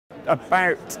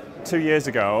About 2 years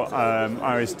ago,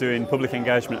 I was doing public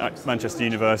engagement at Manchester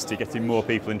University, getting more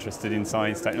people interested in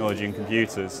science, technology and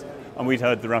computers. And we'd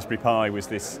heard the Raspberry Pi was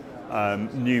this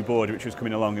new board which was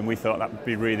coming along, and we thought that would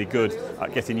be really good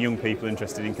at getting young people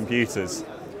interested in computers.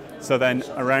 So then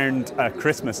around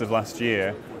Christmas of last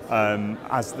year,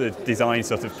 as the design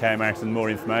sort of came out and more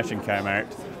information came out,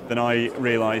 then I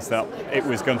realised that it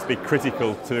was going to be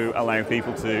critical to allow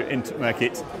people to make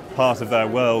it part of their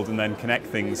world and then connect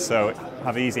things, so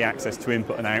have easy access to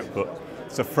input and output.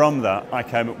 So from that I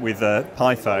came up with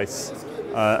PiFace,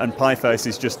 and PiFace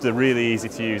is just a really easy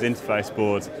to use interface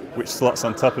board which slots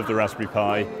on top of the Raspberry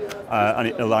Pi, and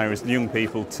it allows young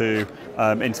people to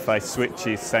interface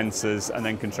switches, sensors and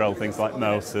then control things like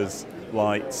motors,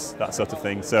 lights, that sort of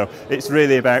thing. So it's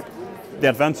really about the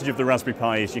advantage of the Raspberry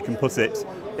Pi is you can put it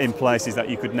in places that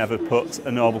you could never put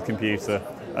a normal computer,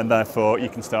 and therefore you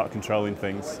can start controlling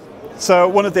things. So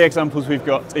one of the examples we've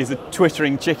got is a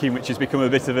twittering chicken, which has become a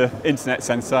bit of an internet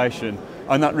sensation,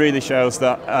 and that really shows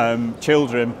that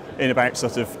children in about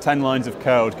sort of 10 lines of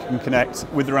code can connect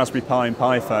with the Raspberry Pi and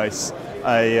PiFace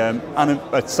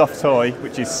a soft toy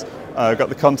which is got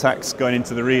the contacts going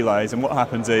into the relays, and what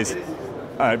happens is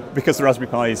because the Raspberry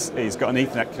Pi is got an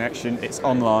Ethernet connection, it's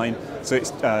online, so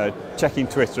it's checking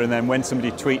Twitter, and then when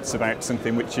somebody tweets about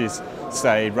something which is,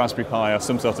 say, Raspberry Pi or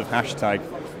some sort of hashtag,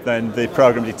 then the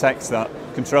program detects that,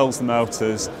 controls the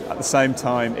motors. At the same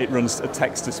time, it runs a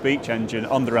text-to-speech engine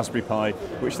on the Raspberry Pi,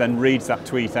 which then reads that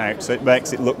tweet out, so it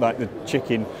makes it look like the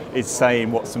chicken is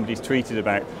saying what somebody's tweeted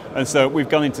about. And so we've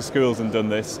gone into schools and done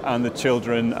this, and the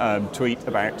children tweet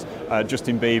about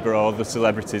Justin Bieber or the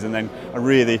celebrities, and then are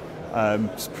really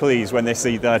pleased when they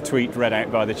see their tweet read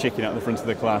out by the chicken at the front of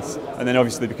the class. And then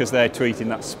obviously because they're tweeting,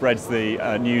 that spreads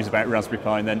the news about Raspberry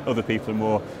Pi, and then other people are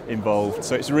more involved.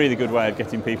 So it's a really good way of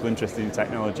getting people interested in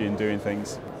technology and doing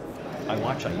things. I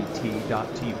watch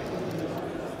IET.tv.